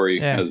life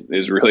story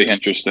is really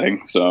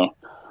interesting. So,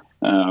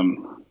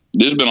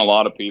 there's been a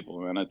lot of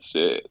people, and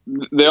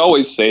they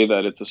always say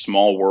that it's a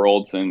small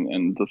world,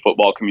 and the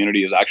football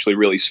community is actually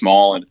really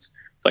small, and it's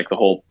like the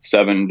whole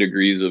 7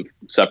 degrees of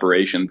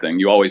separation thing.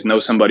 You always know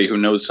somebody who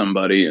knows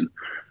somebody.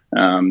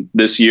 And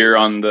this year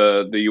on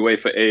the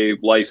UEFA A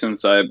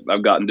license,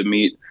 I've gotten to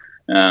meet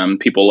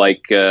people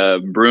like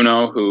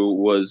Bruno, who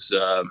was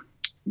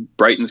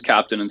Brighton's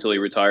captain until he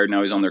retired.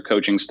 Now he's on their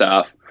coaching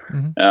staff.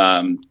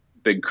 Mm-hmm.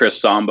 Big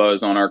Chris Samba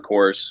is on our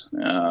course.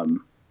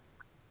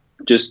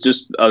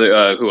 Just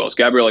other who else?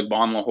 Gabriel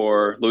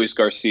Bonlahor, Luis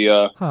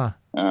Garcia.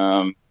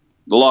 A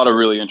lot of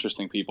really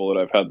interesting people that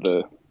I've had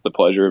the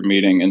pleasure of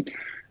meeting. And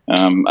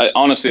I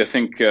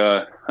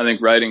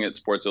think writing at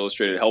Sports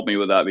Illustrated helped me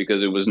with that,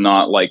 because it was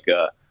not like,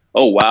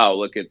 oh wow,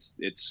 look, it's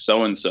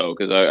so-and-so,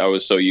 because I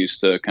was so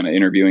used to kind of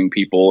interviewing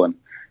people and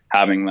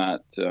having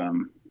that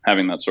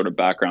sort of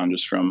background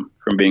just from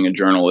being a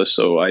journalist.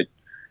 So I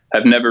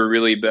have never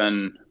really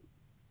been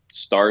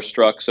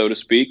starstruck, so to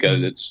speak.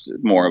 It's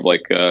more of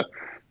like, I've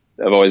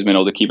always been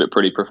able to keep it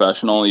pretty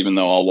professional, even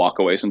though I'll walk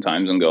away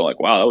sometimes and go like,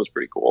 wow, that was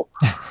pretty cool.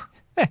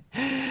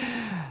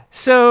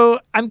 So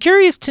I'm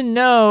curious to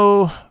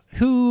know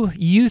who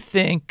you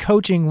think,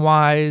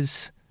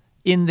 coaching-wise,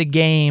 in the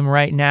game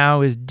right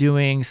now is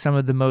doing some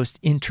of the most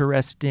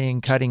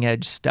interesting,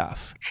 cutting-edge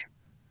stuff.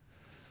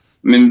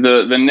 I mean,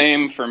 the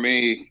name for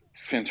me,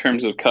 in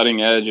terms of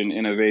cutting edge and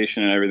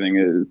innovation and everything,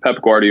 is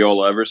Pep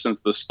Guardiola. Ever since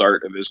the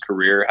start of his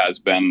career, has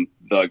been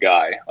the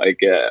guy.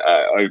 Like,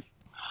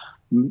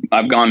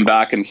 I've gone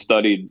back and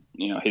studied,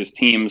 his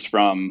teams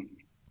from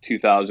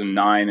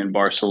 2009 in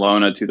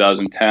Barcelona,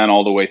 2010,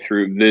 all the way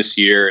through this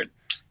year.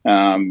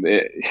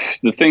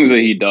 The things that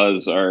he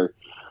does are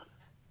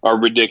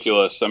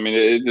ridiculous. I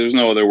mean, there's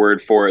no other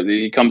word for it.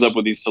 He comes up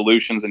with these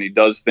solutions, and he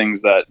does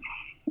things that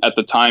at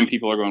the time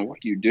people are going, what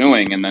are you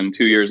doing? And then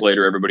 2 years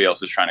later, everybody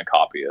else is trying to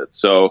copy it.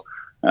 So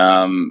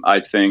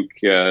I think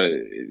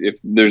if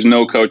there's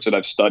no coach that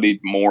I've studied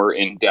more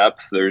in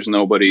depth, there's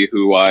nobody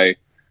who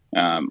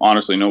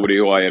honestly, nobody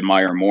who I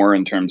admire more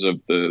in terms of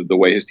the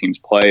way his teams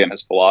play and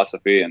his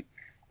philosophy.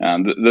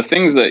 And the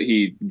things that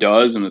he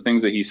does and the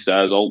things that he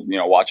says, I'll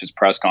watch his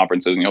press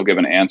conferences and he'll give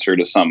an answer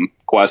to some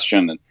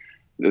question. And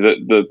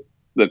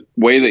the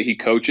way that he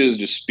coaches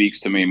just speaks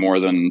to me more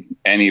than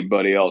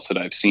anybody else that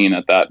I've seen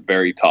at that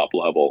very top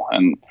level.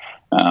 And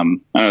I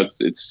know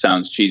it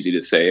sounds cheesy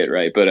to say it,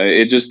 right? But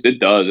it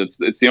does.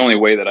 It's the only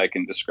way that I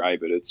can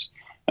describe it. It's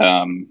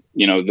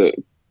the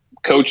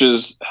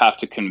coaches have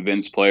to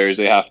convince players.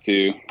 They have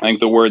to. I think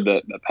the word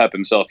that Pep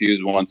himself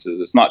used once is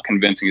it's not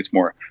convincing. It's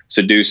more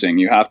seducing.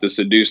 You have to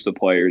seduce the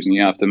players, and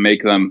you have to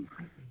make them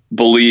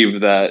believe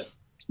that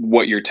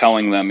what you're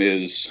telling them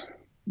is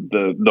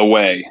the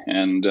way.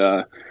 And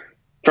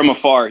from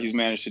afar, he's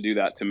managed to do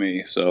that to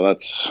me. So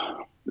it's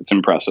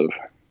impressive.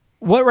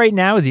 What right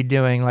now is he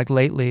doing, like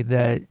lately,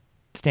 that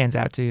stands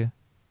out to you?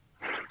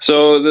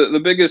 So the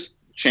biggest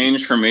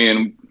change for me,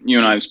 and you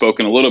and I have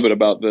spoken a little bit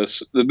about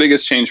this, the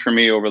biggest change for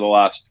me over the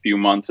last few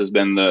months has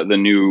been the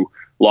new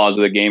laws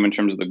of the game in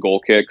terms of the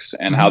goal kicks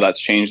and how that's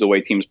changed the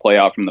way teams play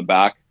out from the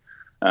back.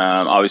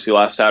 Obviously,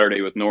 last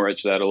Saturday with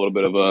Norwich, they had a little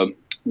bit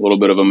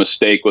of a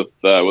mistake with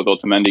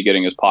Otamendi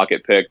getting his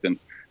pocket picked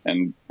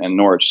and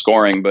Norwich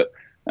scoring, but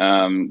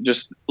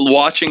just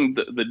watching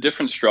the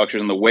different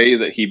structures and the way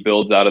that he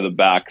builds out of the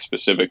back,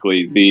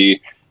 specifically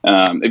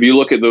if you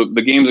look at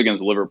the games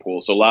against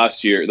Liverpool. So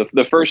last year,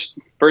 the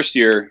first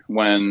year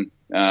when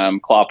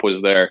Klopp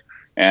was there,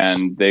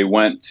 and they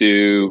went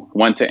to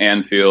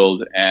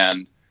Anfield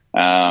and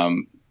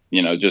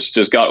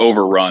just got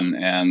overrun,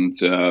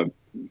 and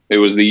it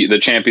was the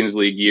Champions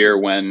League year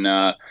when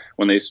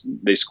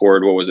they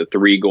scored, what was it,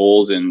 3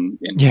 goals in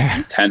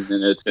 10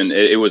 minutes, and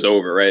it was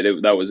over, right?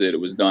 That was it.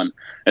 It was done.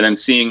 And then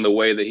seeing the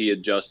way that he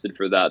adjusted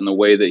for that and the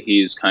way that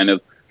he's kind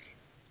of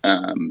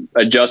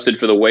adjusted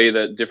for the way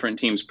that different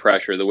teams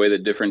pressure, the way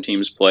that different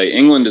teams play.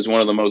 England is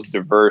one of the most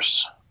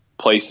diverse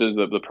places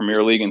of the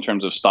Premier League in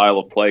terms of style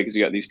of play, because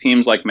you got these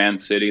teams like Man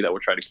City that will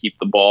try to keep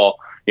the ball.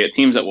 You got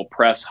teams that will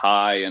press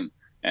high,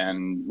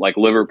 and like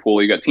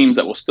Liverpool, you got teams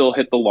that will still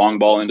hit the long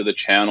ball into the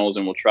channels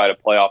and will try to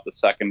play off the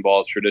second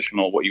ball,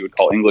 traditional, what you would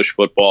call English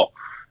football.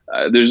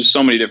 There's just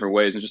so many different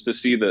ways, and just to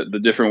see the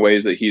different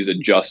ways that he's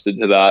adjusted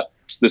to that.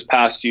 This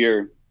past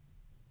year,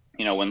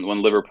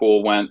 when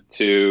Liverpool went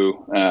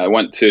to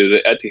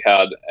the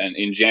Etihad and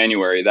in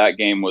January, that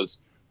game was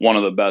one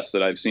of the best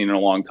that I've seen in a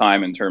long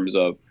time in terms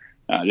of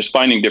just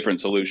finding different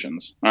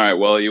solutions. All right,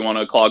 well, you want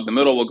to clog the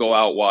middle, we'll go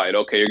out wide.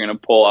 Okay, you're going to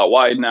pull out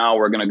wide now,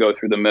 we're going to go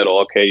through the middle.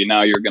 Okay,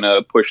 now you're going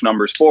to push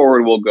numbers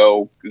forward, we'll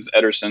go, because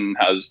Ederson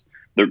has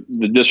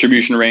the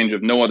distribution range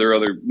of no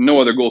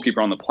other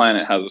goalkeeper on the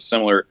planet has a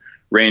similar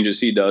range as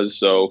he does.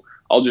 So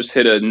I'll just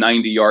hit a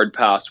 90-yard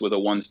pass with a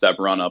one-step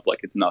run up like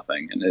it's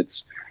nothing. And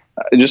it's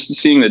just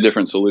seeing the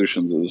different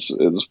solutions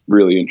is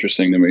really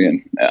interesting to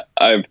me.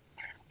 And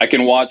I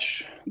can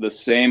watch the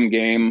same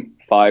game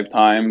 5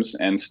 times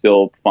and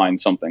still find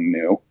something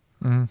new.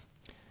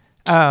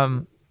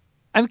 I'm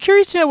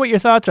curious to know what your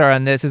thoughts are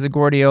on this as a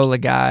Guardiola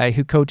guy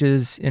who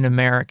coaches in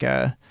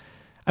America.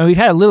 I mean, we've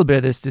had a little bit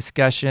of this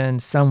discussion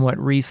somewhat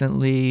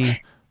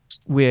recently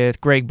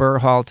with Greg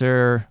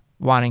Berhalter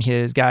wanting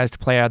his guys to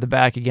play out of the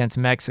back against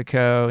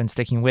Mexico and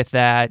sticking with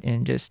that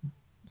and just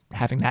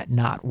having that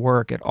not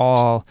work at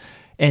all,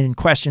 and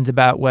questions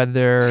about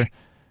whether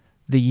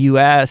the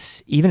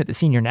U.S., even at the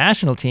senior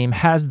national team,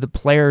 has the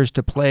players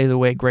to play the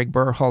way Greg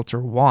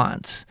Berhalter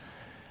wants.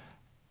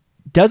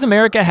 Does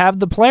America have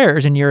the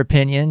players, in your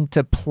opinion,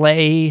 to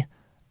play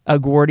a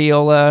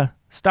Guardiola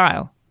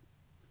style?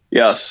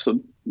 Yes,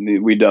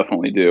 we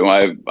definitely do.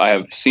 I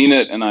have seen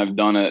it, and I've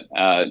done it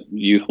at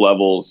youth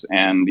levels,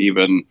 and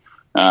even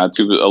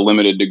to a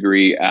limited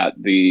degree at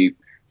the,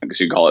 I guess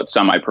you call it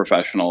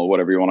semi-professional,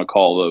 whatever you want to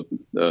call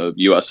the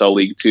USL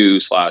League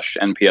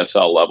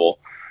 2/NPSL level.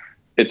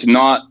 It's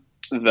not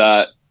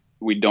that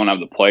we don't have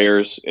the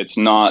players. It's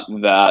not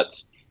that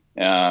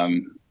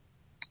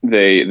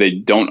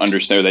they don't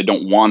understand, or they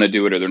don't want to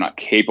do it, or they're not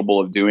capable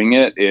of doing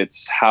it.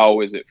 It's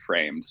how is it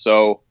framed.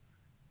 So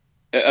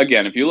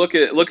again, if you look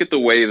at the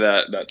way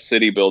that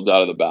City builds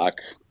out of the back,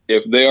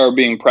 if they are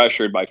being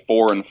pressured by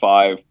 4 and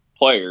 5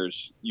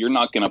 players, you're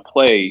not going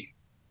to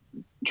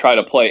try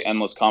to play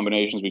endless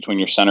combinations between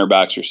your center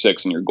backs, your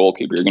 6, and your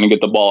goalkeeper. You're going to get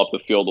the ball up the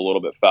field a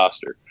little bit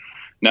faster.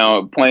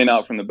 Now, playing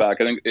out from the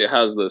back, I think it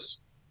has this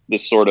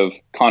sort of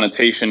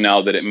connotation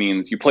now that it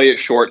means you play it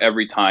short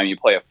every time. You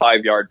play a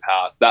 5-yard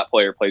pass, that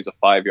player plays a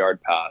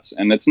 5-yard pass.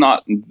 And it's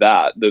not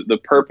that. The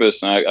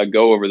purpose, and I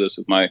go over this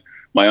with my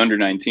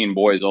under-19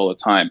 boys all the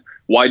time.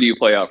 Why do you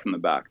play out from the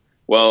back?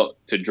 Well,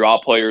 to draw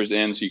players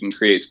in so you can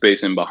create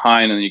space in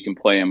behind, and you can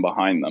play in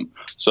behind them.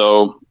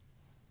 So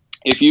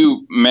if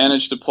you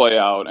manage to play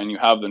out and you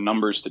have the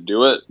numbers to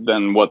do it,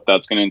 then what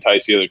that's going to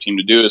entice the other team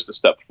to do is to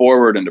step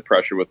forward and to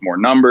pressure with more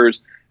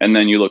numbers, and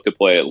then you look to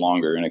play it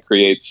longer. And it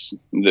creates,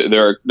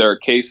 there are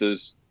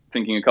cases,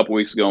 thinking a couple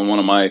weeks ago in one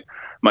of my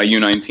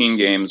U19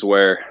 games,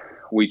 where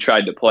we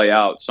tried to play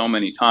out so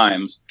many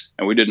times,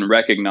 and we didn't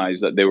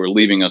recognize that they were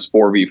leaving us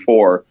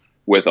 4v4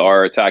 with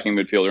our attacking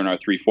midfielder and our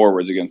 3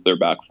 forwards against their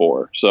back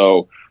 4.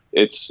 So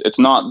it's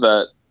not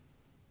that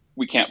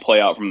we can't play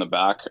out from the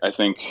back. I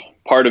think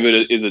part of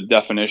it is a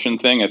definition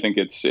thing. I think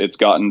it's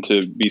gotten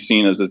to be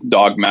seen as this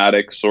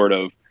dogmatic sort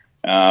of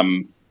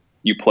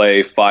you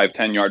play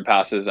 5-10 yard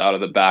passes out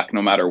of the back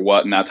no matter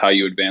what, and that's how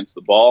you advance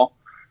the ball.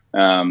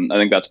 I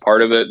think that's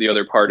part of it. The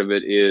other part of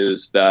it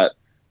is that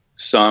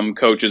some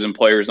coaches and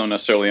players don't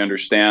necessarily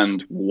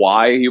understand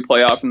why you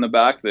play out from the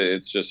back. That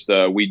it's just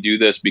we do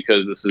this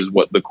because this is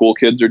what the cool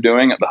kids are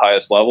doing at the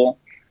highest level.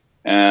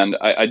 And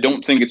I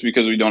don't think it's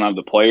because we don't have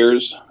the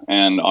players.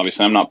 And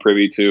obviously I'm not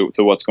privy to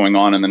what's going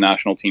on in the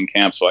national team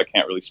camp, so I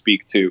can't really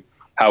speak to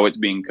how it's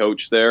being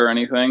coached there or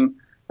anything.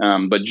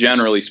 But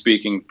generally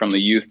speaking, from the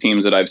youth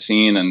teams that I've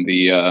seen and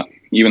the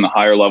even the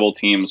higher level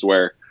teams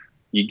where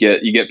you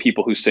get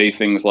people who say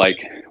things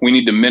like, we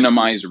need to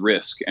minimize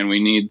risk and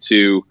we need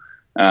to,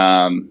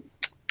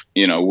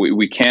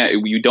 we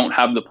can't, you don't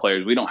have the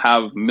players. We don't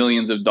have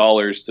millions of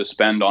dollars to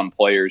spend on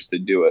players to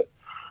do it.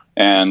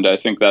 And I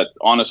think that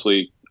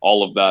honestly,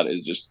 all of that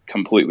is just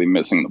completely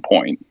missing the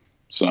point.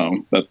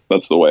 So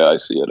that's the way I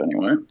see it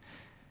anyway.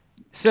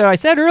 So I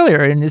said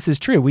earlier, and this is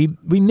true, we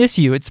miss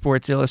you at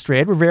Sports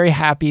Illustrated. We're very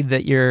happy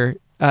that you're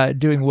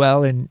doing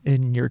well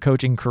in your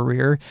coaching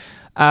career.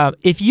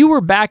 If you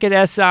were back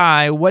at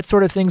SI, what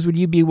sort of things would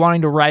you be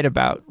wanting to write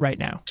about right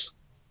now?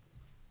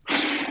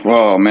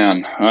 Oh,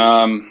 man.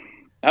 I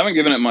haven't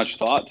given it much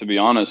thought, to be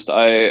honest.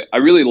 I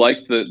really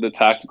liked the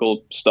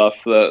tactical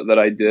stuff that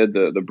I did,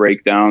 the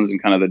breakdowns and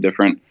kind of the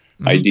different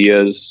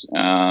ideas.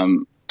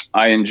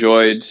 I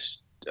enjoyed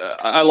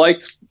I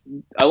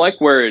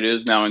like where it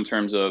is now in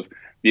terms of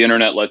the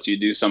internet lets you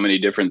do so many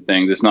different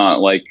things. It's not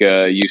like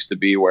it used to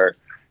be where,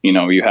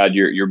 you had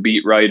your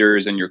beat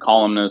writers and your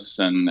columnists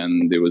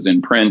and it was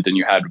in print and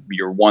you had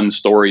your one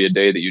story a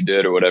day that you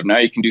did or whatever. Now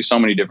you can do so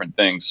many different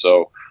things.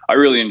 So I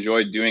really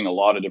enjoyed doing a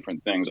lot of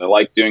different things. I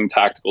like doing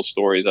tactical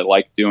stories. I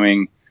like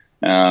doing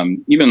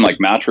even like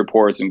match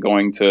reports and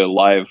going to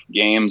live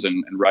games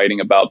and writing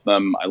about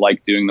them. I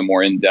like doing the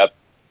more in-depth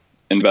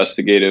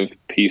investigative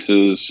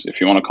pieces, if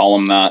you want to call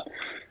them that.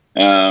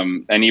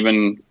 And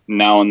even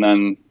now and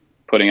then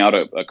putting out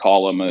a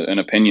column, an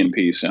opinion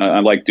piece.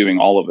 I like doing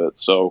all of it.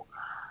 So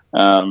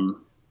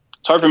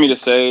it's hard for me to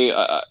say,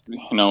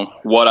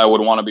 what I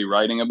would want to be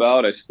writing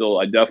about. I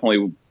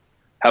definitely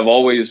have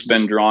always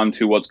been drawn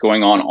to what's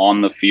going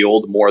on the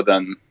field more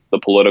than the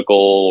political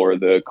or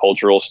the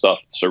cultural stuff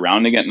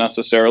surrounding it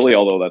necessarily,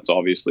 although that's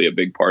obviously a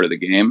big part of the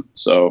game.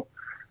 So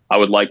I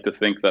would like to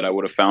think that I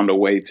would have found a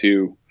way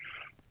to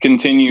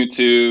continue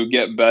to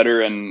get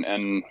better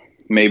and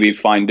maybe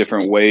find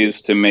different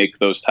ways to make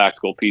those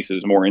tactical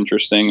pieces more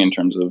interesting in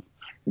terms of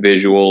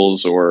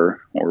visuals or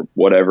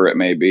whatever it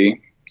may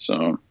be.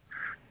 So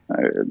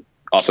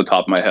off the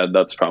top of my head,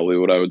 that's probably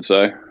what I would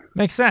say.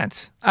 Makes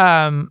sense.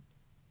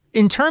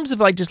 In terms of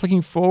like just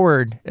looking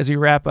forward as we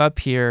wrap up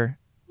here,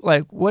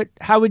 like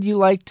how would you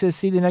like to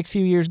see the next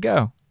few years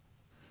go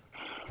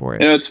for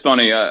it? It's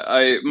funny.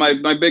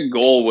 My big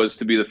goal was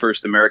to be the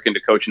first American to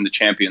coach in the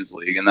Champions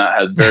League, and that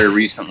has very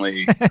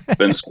recently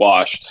been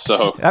squashed.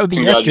 So that would be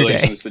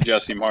congratulations to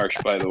Jesse Marsh,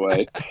 by the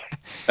way.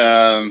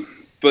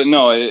 But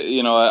no,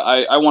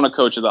 I want to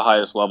coach at the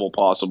highest level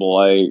possible.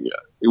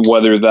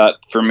 Whether that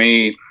for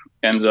me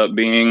ends up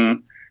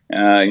being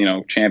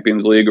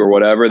Champions League or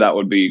whatever, that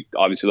would be,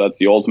 obviously that's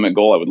the ultimate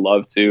goal. I would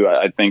love to.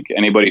 I think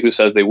anybody who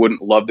says they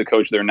wouldn't love to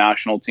coach their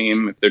national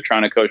team if they're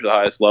trying to coach at the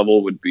highest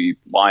level would be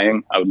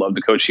lying. I would love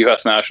to coach the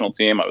U.S. national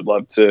team. I would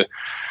love to,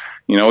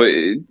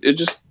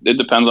 it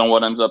depends on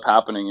what ends up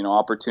happening,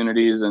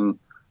 opportunities and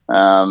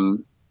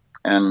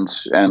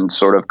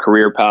sort of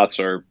career paths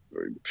are,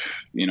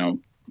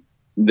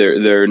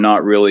 they're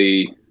not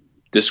really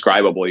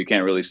describable. You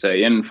can't really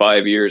say in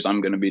 5 years,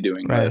 I'm going to be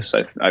doing this.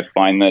 I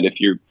find that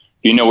if you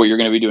know what you're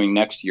going to be doing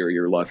next year,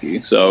 you're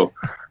lucky. So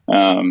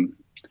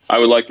I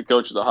would like to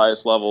coach at the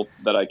highest level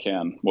that I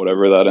can,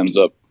 whatever that ends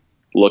up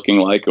looking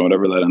like and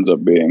whatever that ends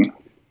up being.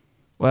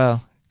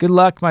 Well, good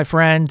luck, my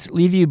friend.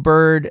 Leave You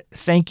Bird,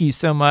 thank you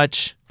so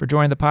much for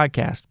joining the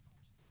podcast.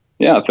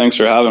 Yeah, thanks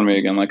for having me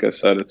again. Like I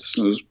said, it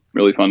was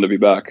really fun to be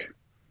back.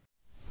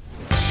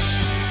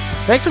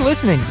 Thanks for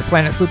listening to the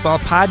Planet Football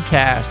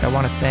Podcast. I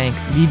want to thank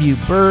Leave You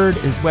Bird,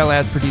 as well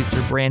as producer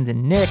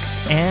Brandon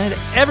Nix, and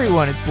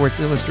everyone at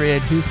Sports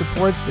Illustrated who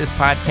supports this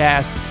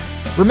podcast.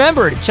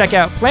 Remember to check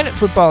out Planet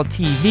Football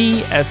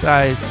TV,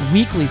 SI's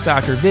weekly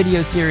soccer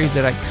video series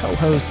that I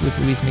co-host with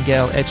Luis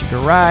Miguel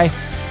Echegaray.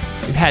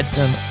 We've had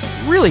some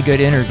really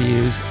good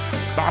interviews,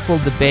 thoughtful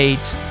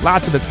debate,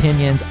 lots of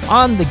opinions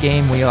on the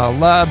game we all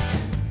love.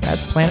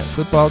 That's Planet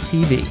Football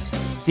TV.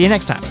 See you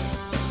next time.